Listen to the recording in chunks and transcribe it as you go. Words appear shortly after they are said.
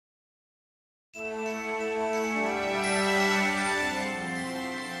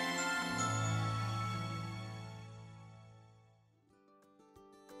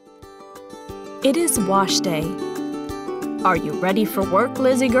It is wash day. "Are you ready for work,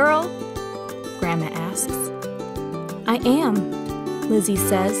 Lizzie girl?" Grandma asks. "I am," Lizzie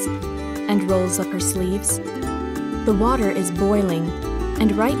says, and rolls up her sleeves. The water is boiling,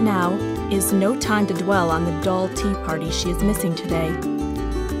 and right now is no time to dwell on the dull tea party she is missing today.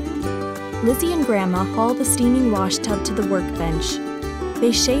 Lizzie and Grandma haul the steaming wash tub to the workbench.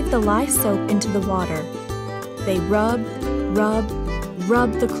 They shave the live soap into the water. They rub, rub,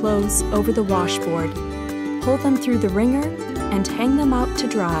 rub the clothes over the washboard, pull them through the wringer, and hang them out to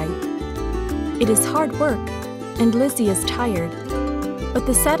dry. It is hard work, and Lizzie is tired, but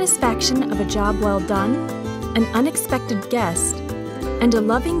the satisfaction of a job well done, an unexpected guest, and a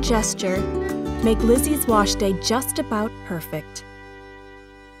loving gesture make Lizzie's wash day just about perfect.